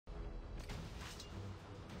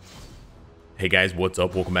Hey guys, what's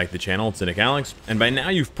up? Welcome back to the channel. It's Cynicalex, and by now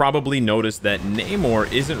you've probably noticed that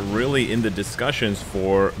NAMOR isn't really in the discussions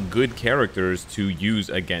for good characters to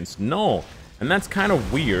use against KNULL. And that's kind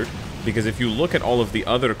of weird, because if you look at all of the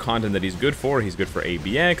other content that he's good for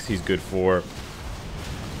ABX, he's good for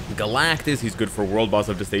Galactus, he's good for World Boss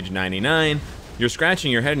up to stage 99. You're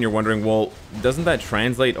scratching your head and you're wondering, well, doesn't that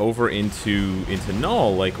translate over into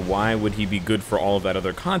KNULL? Like, why would he be good for all of that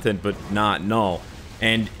other content, but not KNULL?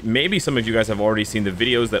 And maybe some of you guys have already seen the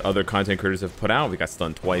videos that other content creators have put out. We got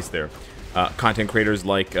stunned twice there. Content creators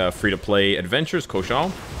like Free-to-Play Adventures,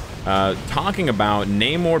 Koshal, talking about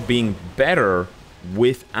NAMOR being better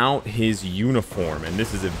without his uniform. And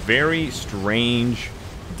this is a very strange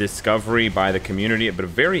discovery by the community, but a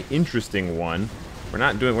very interesting one. We're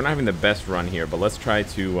not having the best run here, but let's try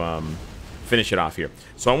to finish it off here.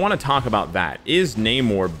 So I want to talk about that. Is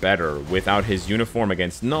NAMOR better without his uniform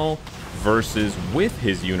against KNULL versus with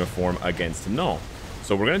his uniform against KNULL?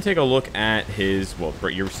 So we're going to take a look at his, well,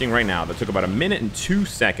 you're seeing right now, that took about 1 minute and 2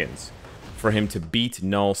 seconds for him to beat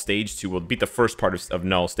KNULL stage 2, well, beat the first part of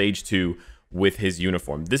KNULL stage 2 with his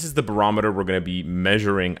uniform. This is the barometer we're going to be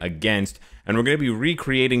measuring against, and we're going to be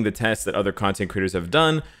recreating the tests that other content creators have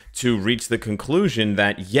done to reach the conclusion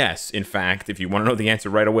that yes, in fact, if you want to know the answer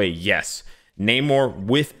right away, yes, NAMOR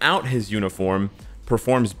without his uniform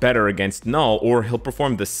performs better against KNULL, or he'll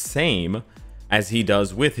perform the same as he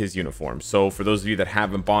does with his uniform. So for those of you that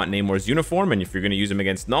haven't bought NAMOR's uniform, and if you're going to use him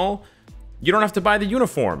against KNULL, you don't have to buy the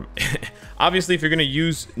uniform. Obviously, if you're going to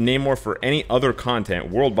use NAMOR for any other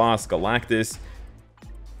content, World Boss, Galactus,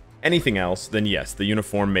 anything else, then yes, the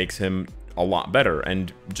uniform makes him a lot better.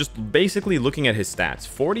 And just basically looking at his stats,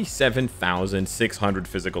 47,600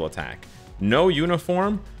 physical attack. No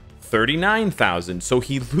uniform, 39,000. So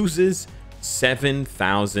he loses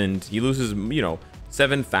 7,000. He loses,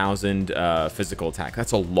 7,000 physical attack.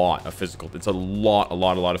 That's a lot of physical. It's a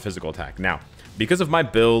lot of physical attack. Now, because of my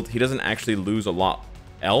build, he doesn't actually lose a lot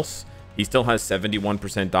else. He still has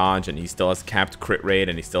 71% dodge, and he still has capped crit rate,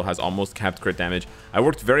 and he still has almost capped crit damage. I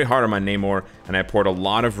worked very hard on my NAMOR, and I poured a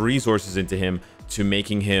lot of resources into him to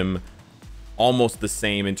making him almost the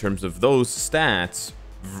same in terms of those stats,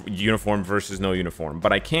 uniform versus no uniform.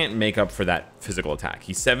 But I can't make up for that physical attack.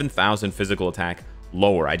 He's 7,000 physical attack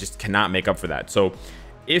lower. I just cannot make up for that. So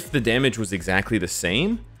if the damage was exactly the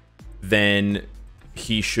same, then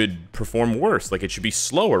he should perform worse. Like, it should be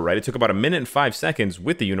slower, right? It took about 1 minute and 5 seconds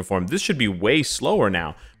with the uniform. This should be way slower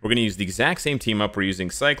now. We're going to use the exact same team up. We're using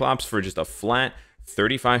Cyclops for just a flat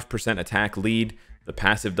 35% attack lead. The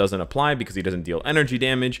passive doesn't apply because he doesn't deal energy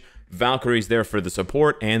damage. Valkyrie's there for the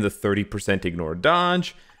support and the 30% ignore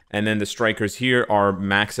dodge. And then the strikers here are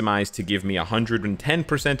maximized to give me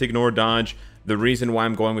 110% ignore dodge. The reason why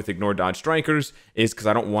I'm going with ignore dodge strikers is because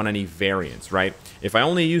I don't want any variance, right? If I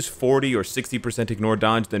only use 40 or 60% ignore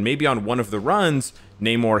dodge, then maybe on one of the runs,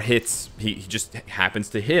 NAMOR hits, he just happens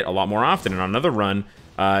to hit a lot more often. And on another run,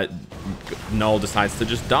 KNULL decides to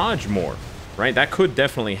just dodge more, right? That could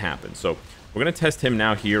definitely happen. So we're going to test him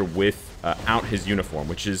now here without his uniform,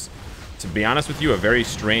 which is, to be honest with you, a very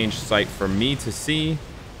strange sight for me to see.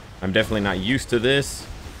 I'm definitely not used to this.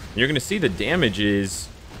 You're going to see the damage is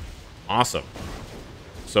awesome.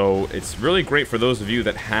 So it's really great for those of you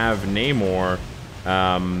that have NAMOR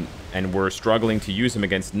and were struggling to use him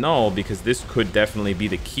against KNULL, because this could definitely be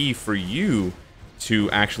the key for you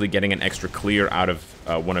to actually getting an extra clear out of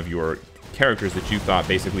one of your characters that you thought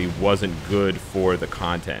basically wasn't good for the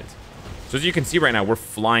content. So as you can see right now, we're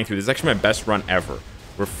flying through. This is actually my best run ever.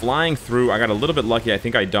 We're flying through. I got a little bit lucky. I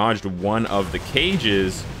think I dodged one of the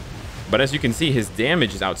cages, but as you can see, his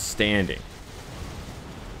damage is outstanding.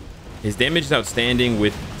 His damage is outstanding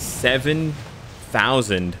with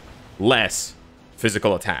 7,000 less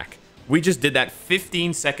physical attack. We just did that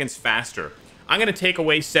 15 seconds faster. I'm going to take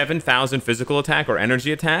away 7,000 physical attack or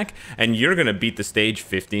energy attack, and you're going to beat the stage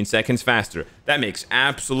 15 seconds faster. That makes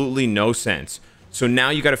absolutely no sense. So now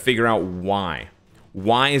you got to figure out why.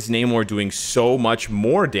 Why is NAMOR doing so much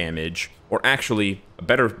more damage? Or actually, a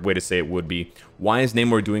better way to say it would be, why is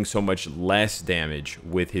NAMOR doing so much less damage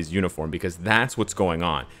with his uniform? Because that's what's going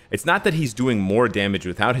on. It's not that he's doing more damage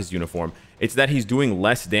without his uniform, it's that he's doing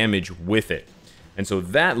less damage with it. And so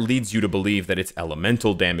that leads you to believe that it's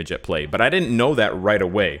elemental damage at play. But I didn't know that right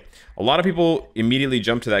away. A lot of people immediately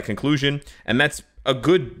jump to that conclusion, and that's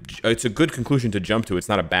it's a good conclusion to jump to. It's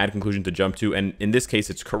not a bad conclusion to jump to, and in this case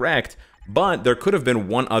it's correct. But there could have been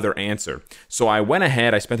one other answer. So I went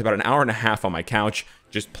ahead, I spent about 1.5 hours on my couch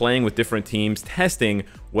just playing with different teams, testing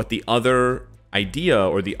what the other idea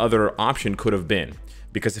or the other option could have been.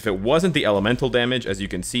 because if it wasn't the elemental damage, as you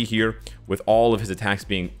can see here, with all of his attacks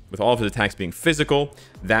being physical,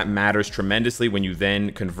 that matters tremendously when you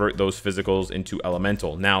then convert those physicals into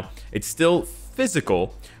elemental. Now, it's still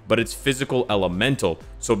physical, but it's physical elemental.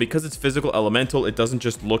 So because it's physical elemental, it doesn't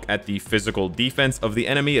just look at the physical defense of the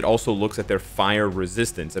enemy, it also looks at their fire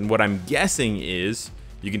resistance. And what I'm guessing is,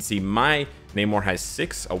 you can see my Namor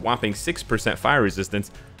has a whopping 6% fire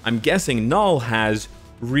resistance. I'm guessing KNULL has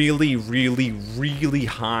really, really, really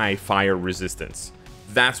high fire resistance.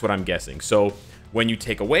 That's what I'm guessing. So when you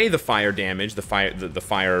take away the fire damage, the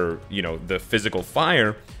fire, you know, the physical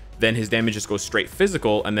fire, then his damage just goes straight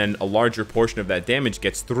physical, and then a larger portion of that damage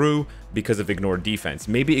gets through because of ignored defense.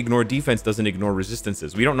 Maybe ignored defense doesn't ignore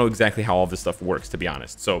resistances. We don't know exactly how all this stuff works, to be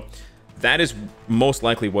honest. So that is most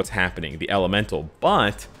likely what's happening, the elemental.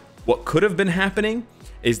 But what could have been happening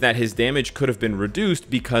is that his damage could have been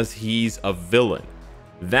reduced because he's a villain.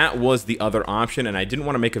 That was the other option, and I didn't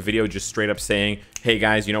want to make a video just straight up saying, hey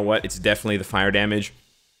guys, you know what, it's definitely the fire damage,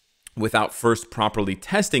 without first properly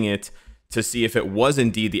testing it to see if it was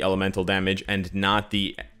indeed the elemental damage and not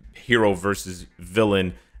the hero versus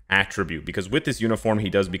villain attribute. Because with this uniform, he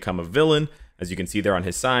does become a villain, as you can see there on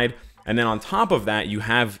his side. And then on top of that, you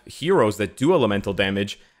have heroes that do elemental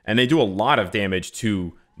damage, and they do a lot of damage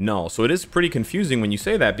to KNULL. So it is pretty confusing when you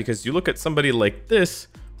say that, because you look at somebody like this,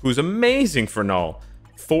 who's amazing for KNULL.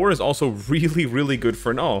 Thor is also really, really good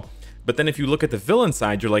for KNULL. But then if you look at the villain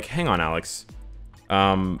side, you're like, hang on, Alex.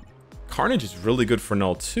 Carnage is really good for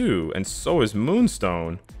KNULL too, and so is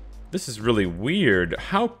Moonstone. This is really weird.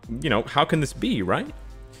 How can this be, right?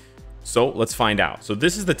 So let's find out. So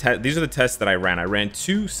this is these are the tests that I ran. I ran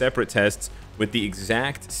 2 separate tests with the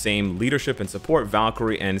exact same leadership and support,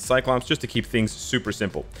 Valkyrie and Cyclops, just to keep things super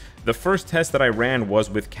simple. The first test that I ran was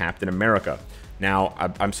with Captain America. Now,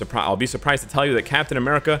 I'll be surprised to tell you that Captain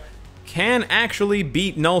America can actually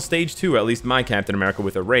beat KNULL Stage 2, at least my Captain America,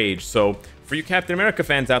 with a rage. So for you Captain America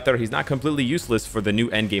fans out there, he's not completely useless for the new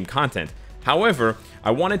endgame content. However, I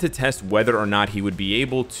wanted to test whether or not he would be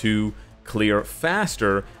able to clear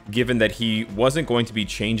faster, given that he wasn't going to be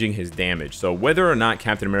changing his damage. So whether or not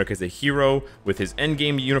Captain America is a hero with his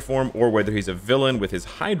endgame uniform, or whether he's a villain with his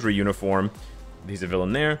Hydra uniform, he's a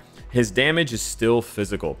villain there, his damage is still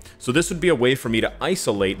physical. So this would be a way for me to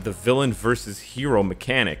isolate the villain versus hero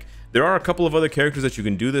mechanic. There are a couple of other characters that you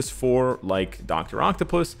can do this for, like Dr.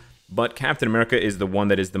 Octopus, but Captain America is the one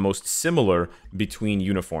that is the most similar between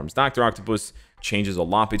uniforms. Dr. Octopus changes a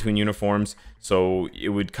lot between uniforms, so it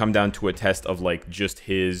would come down to a test of like just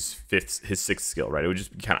his 6th skill, right? It would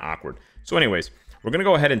just be kind of awkward. So anyways, we're gonna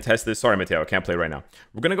go ahead and test this. Sorry, Mateo, I can't play right now.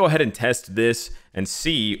 We're gonna go ahead and test this and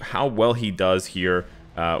see how well he does here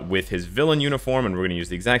with his villain uniform, and we're gonna use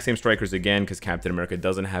the exact same strikers again because Captain America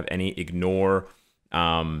doesn't have any ignore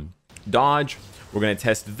dodge. We're gonna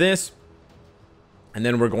test this, and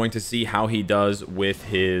then we're going to see how he does with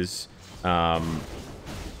his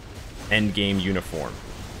endgame uniform.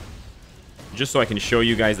 Just so I can show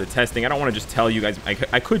you guys the testing. I don't want to just tell you guys,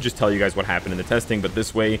 I could just tell you guys what happened in the testing, but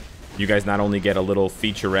this way you guys not only get a little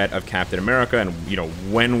featurette of Captain America, and you know,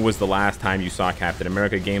 when was the last time you saw Captain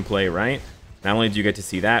America gameplay, right? Not only do you get to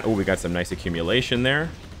see that, oh, we got some nice accumulation there.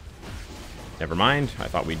 Never mind, I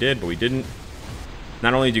thought we did, but we didn't.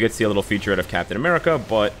 Not only do you get to see a little featurette of Captain America,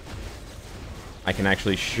 but I can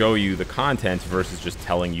actually show you the content versus just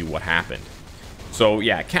telling you what happened. So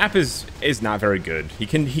yeah, Cap is not very good. He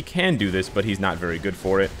can do this, but he's not very good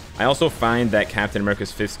for it. I also find that Captain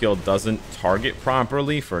America's 5th skill doesn't target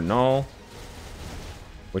properly for KNULL,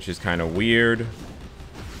 which is kind of weird.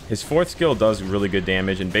 His 4th skill does really good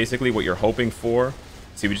damage, and basically what you're hoping for,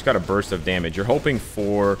 see, we just got a burst of damage. You're hoping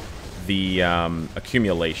for the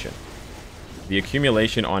accumulation. The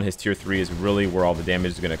accumulation on his tier 3 is really where all the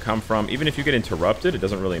damage is going to come from. Even if you get interrupted, it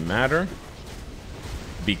doesn't really matter,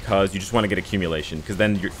 because you just want to get accumulation, because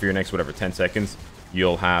then for your next whatever 10 seconds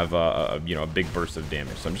you'll have a big burst of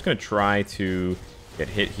damage. So I'm just going to try to get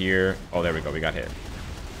hit here. Oh, there we go, we got hit.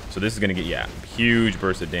 So this is going to get, yeah, huge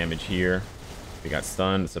burst of damage here. We got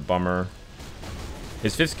stunned. It's a bummer.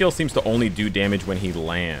 His 5th skill seems to only do damage when he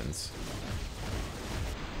lands.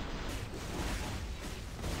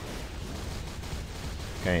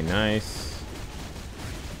 Okay, nice.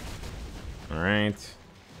 All right,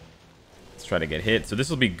 let's try to get hit. So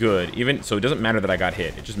this will be good. Even so, it doesn't matter that I got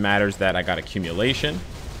hit. It just matters that I got accumulation.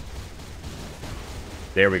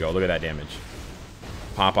 There we go. Look at that damage.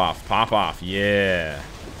 Pop off. Pop off. Yeah.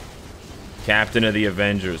 Captain of the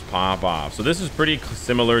Avengers. Pop off. So this is pretty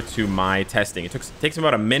similar to my testing. It takes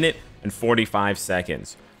about 1 minute and 45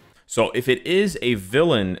 seconds. So if it is a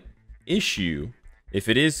villain issue, if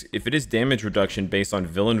it is damage reduction based on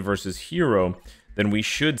villain versus hero, then we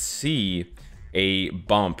should see a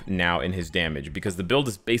bump now in his damage, because the build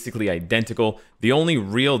is basically identical. The only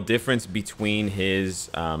real difference between his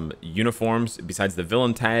uniforms, besides the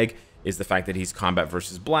villain tag, is the fact that he's combat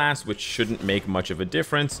versus blast, which shouldn't make much of a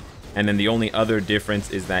difference. And then the only other difference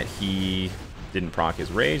is that he didn't proc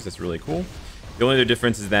his rage. That's really cool. The only other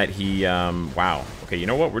difference is that he, wow. Okay, you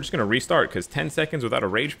know what? We're just gonna restart, because 10 seconds without a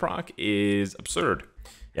rage proc is absurd.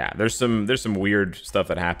 Yeah, there's some weird stuff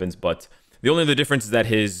that happens, but the only other difference is that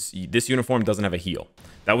this uniform doesn't have a heal.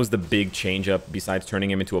 That was the big change up. Besides turning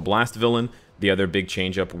him into a blast villain, the other big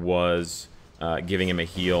change up was giving him a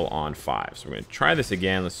heal on 5. So we're gonna try this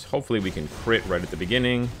again. Hopefully we can crit right at the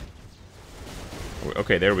beginning.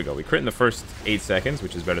 Okay, there we go. We crit in the first 8 seconds,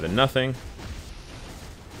 which is better than nothing.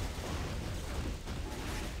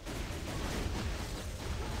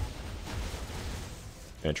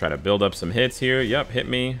 Gonna try to build up some hits here. Yep, hit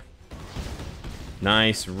me.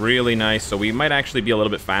 Nice, really nice. So we might actually be a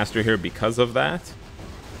little bit faster here because of that.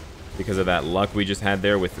 Because of that luck we just had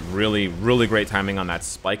there with really, really great timing on that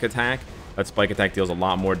spike attack. That spike attack deals a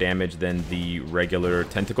lot more damage than the regular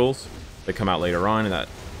tentacles that come out later on, and that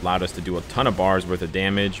allowed us to do a ton of bars worth of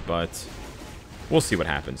damage, but we'll see what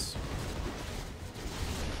happens.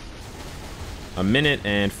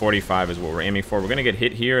 1:45 is what we're aiming for. We're gonna get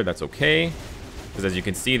hit here. That's okay, because as you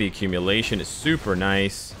can see, the accumulation is super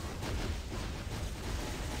nice.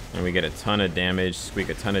 And we get a ton of damage, squeak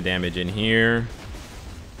a ton of damage in here.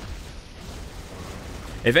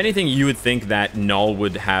 If anything, you would think that KNULL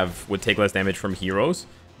would take less damage from heroes,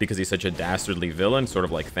 because he's such a dastardly villain, sort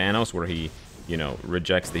of like Thanos, where he, you know,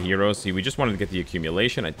 rejects the heroes. See, we just wanted to get the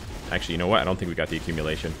accumulation. Actually, you know what? I don't think we got the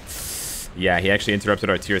accumulation. Yeah, he actually interrupted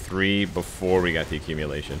our tier 3 before we got the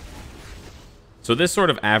accumulation. So this sort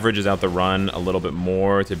of averages out the run a little bit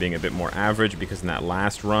more to being a bit more average, because in that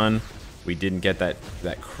last run, we didn't get that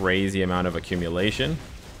crazy amount of accumulation.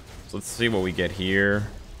 So let's see what we get here.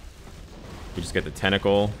 We just get the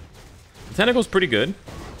tentacle. The tentacle's pretty good.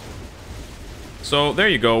 So there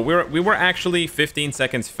you go. We were actually 15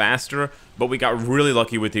 seconds faster, but we got really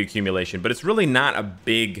lucky with the accumulation. But it's really not a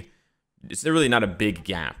big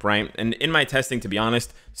gap, right? And in my testing, to be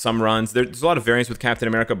honest, some runs, there's a lot of variance with Captain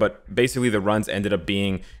America, but basically the runs ended up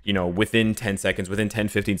being, you know, within 10 seconds, within 10,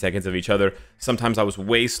 15 seconds of each other. Sometimes I was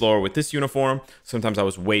way slower with this uniform. Sometimes I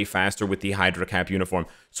was way faster with the Hydra Cap uniform.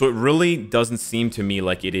 So it really doesn't seem to me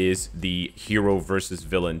like it is the hero versus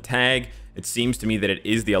villain tag. It seems to me that it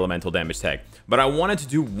is the elemental damage tag. But I wanted to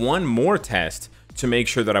do one more test to make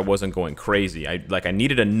sure that I wasn't going crazy. I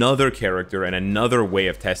needed another character and another way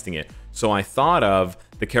of testing it. So I thought of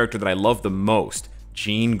the character that I love the most,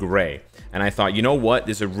 Jean Grey. And I thought, you know what?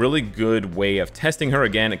 This is a really good way of testing her.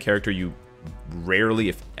 Again, a character you rarely,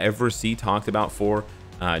 if ever, see talked about for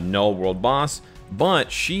KNULL World Boss.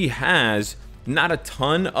 But she has not a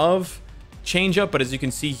ton of change up, but as you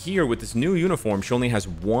can see here with this new uniform, she only has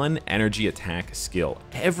 1 energy attack skill.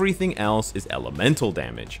 Everything else is elemental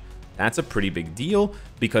damage. That's a pretty big deal,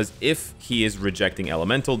 because if he is rejecting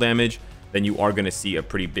elemental damage, then you are going to see a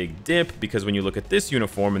pretty big dip, because when you look at this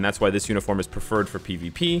uniform, and that's why this uniform is preferred for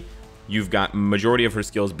PvP, you've got majority of her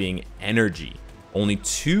skills being energy. Only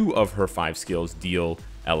 2 of her 5 skills deal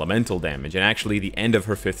elemental damage, and actually the end of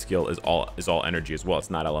her 5th skill is all energy as well. It's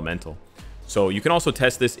not elemental. So you can also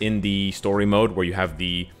test this in the story mode, where you have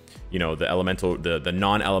the, you know, the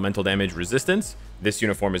non-elemental damage resistance. This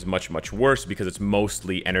uniform is much, much worse because it's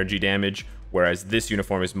mostly energy damage, whereas this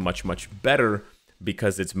uniform is much, much better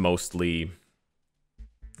because it's mostly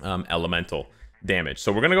elemental damage.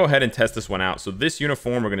 So we're going to go ahead and test this one out. So this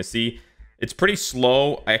uniform, we're going to see, it's pretty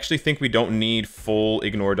slow. I actually think we don't need full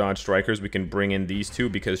ignore dodge strikers. We can bring in these 2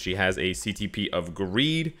 because she has a CTP of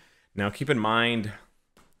greed. Now keep in mind,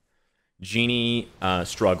 Jeannie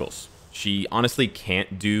struggles. She honestly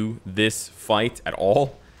can't do this fight at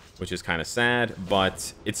all, which is kind of sad,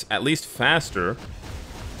 but it's at least faster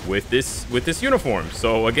with this uniform.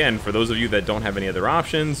 So again, for those of you that don't have any other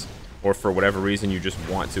options, or for whatever reason you just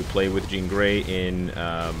want to play with Jean Grey in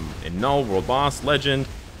KNULL World Boss Legend,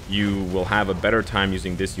 you will have a better time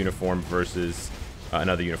using this uniform versus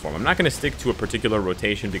another uniform. I'm not going to stick to a particular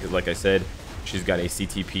rotation because, like I said, she's got a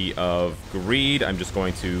CTP of greed. I'm just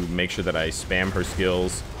going to make sure that I spam her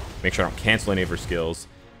skills, make sure I don't cancel any of her skills,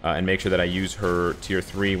 and make sure that I use her tier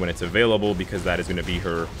 3 when it's available, because that is going to be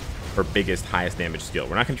her biggest, highest damage skill.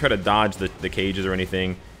 We're not going to try to dodge the cages or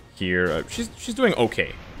anything here. She's doing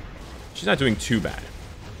okay. She's not doing too bad.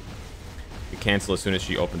 We cancel as soon as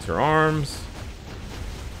she opens her arms.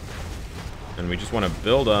 And we just want to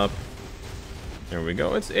build up. There we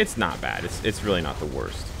go. It's not bad. It's really not the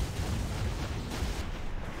worst.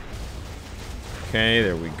 Okay,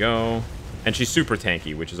 there we go. And she's super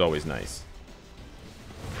tanky, which is always nice.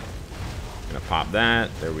 Gonna pop that.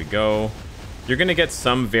 There we go. You're gonna get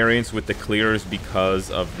some variance with the clears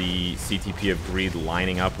because of the CTP of Greed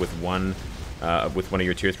lining up with one of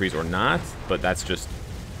your tier 3s or not, but that's just,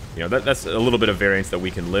 you know, that's a little bit of variance that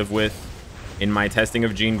we can live with. In my testing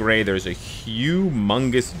of Jean Grey, there's a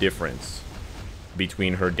humongous difference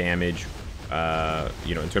between her damage,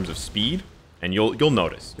 you know, in terms of speed, and you'll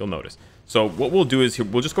notice. So what we'll do is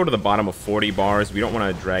we'll just go to the bottom of 40 bars. We don't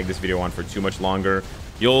want to drag this video on for too much longer.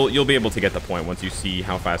 You'll be able to get the point once you see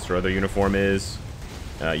how fast her other uniform is.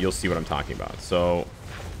 You'll see what I'm talking about. So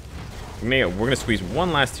we're gonna squeeze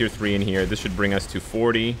one last tier 3 in here. This should bring us to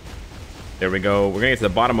 40. There we go. We're gonna get to the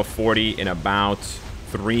bottom of 40 in about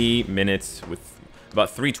 3 minutes with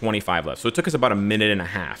about 3:25 left. So it took us about a minute and a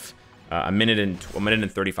half, a minute and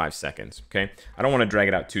 35 seconds. Okay, I don't want to drag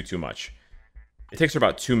it out too much. It takes her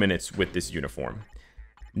about 2 minutes with this uniform.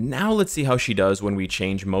 Now let's see how she does when we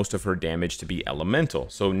change most of her damage to be elemental.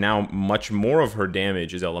 So now much more of her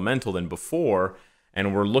damage is elemental than before,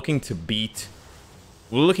 and we're looking to beat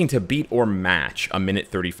or match a minute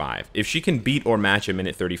 35. If she can beat or match a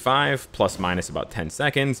minute 35 plus minus about 10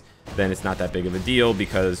 seconds, then it's not that big of a deal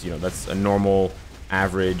because, you know, that's a normal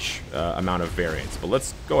average amount of variance. But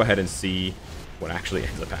let's go ahead and see what actually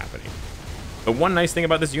ends up happening. The one nice thing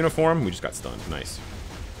about this uniform, we just got stunned, nice.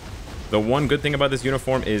 The one good thing about this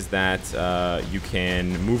uniform is that you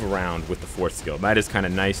can move around with the 4th skill. That is kind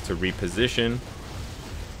of nice to reposition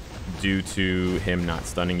due to him not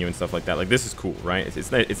stunning you and stuff like that. Like, this is cool, right?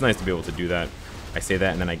 It's nice to be able to do that. I say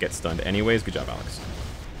that and then I get stunned anyways. Good job, Alex.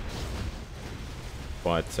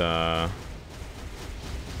 But let's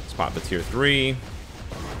pop the tier 3.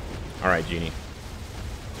 All right, Genie.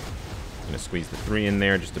 I'm gonna squeeze the 3 in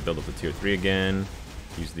there just to build up the tier 3 again.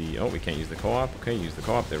 Use the, oh, we can't use the co-op. Okay, use the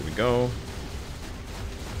co-op. There we go.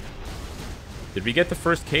 Did we get the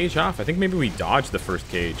first cage off? I think maybe we dodged the first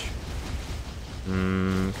cage.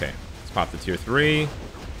 Okay, let's pop the tier 3.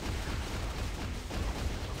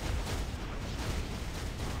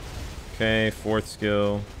 Okay, 4th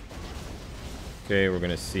skill. Okay, we're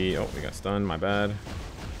gonna see. Oh, we got stunned. My bad.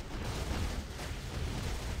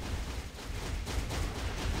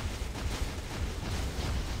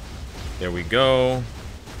 There we go.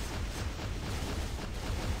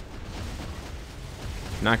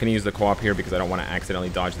 Not going to use the co-op here because I don't want to accidentally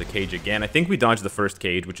dodge the cage again. I think we dodged the first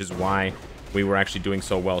cage, which is why we were actually doing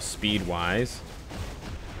so well speed-wise.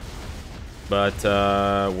 But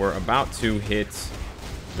we're about to hit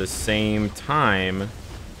the same time.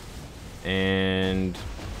 And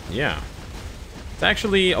yeah. It's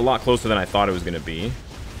actually a lot closer than I thought it was going to be.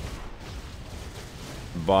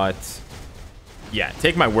 But yeah,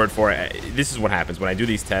 take my word for it. This is what happens when I do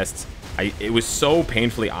these tests. It was so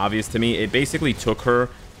painfully obvious to me. It basically took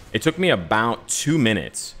me about 2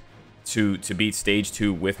 minutes to beat stage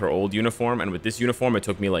 2 with her old uniform, and with this uniform it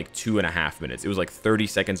took me like 2.5 minutes. It was like 30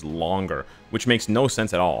 seconds longer, which makes no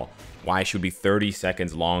sense at all. Why should it be 30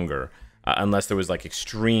 seconds longer unless there was like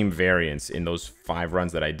extreme variance in those 5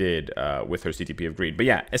 runs that I did with her CTP of Greed. But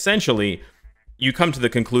yeah, essentially you come to the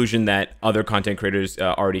conclusion that other content creators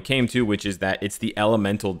already came to, which is that it's the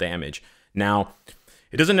elemental damage. Now,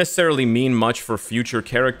 it doesn't necessarily mean much for future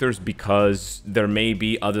characters because there may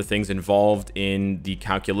be other things involved in the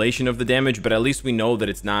calculation of the damage, but at least we know that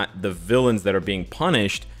it's not the villains that are being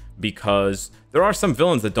punished, because there are some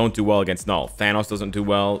villains that don't do well against Null. Thanos doesn't do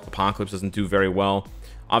well, Apocalypse doesn't do very well.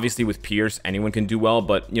 Obviously with Pierce, anyone can do well,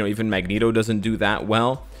 but, you know, even Magneto doesn't do that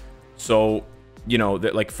well. So, you know,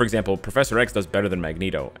 like, for example, Professor X does better than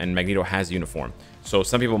Magneto, and Magneto has uniform. So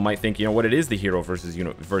some people might think, you know what, it is the hero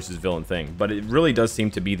versus villain thing, but it really does seem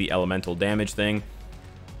to be the elemental damage thing.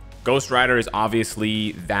 Ghost Rider is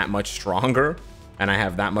obviously that much stronger, and I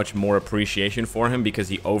have that much more appreciation for him because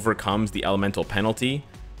he overcomes the elemental penalty,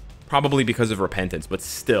 probably because of repentance, but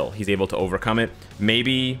still, he's able to overcome it.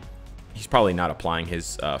 Maybe he's probably not applying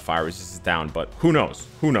his fire resistance down, but who knows?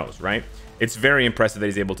 Who knows, right? It's very impressive that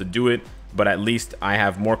he's able to do it. But at least I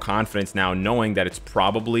have more confidence now knowing that it's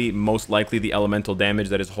probably most likely the elemental damage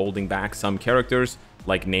that is holding back some characters,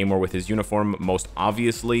 like Namor with his uniform, most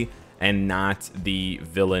obviously, and not the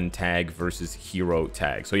villain tag versus hero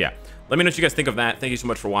tag. So yeah, let me know what you guys think of that. Thank you so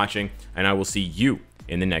much for watching, and I will see you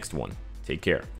in the next one. Take care.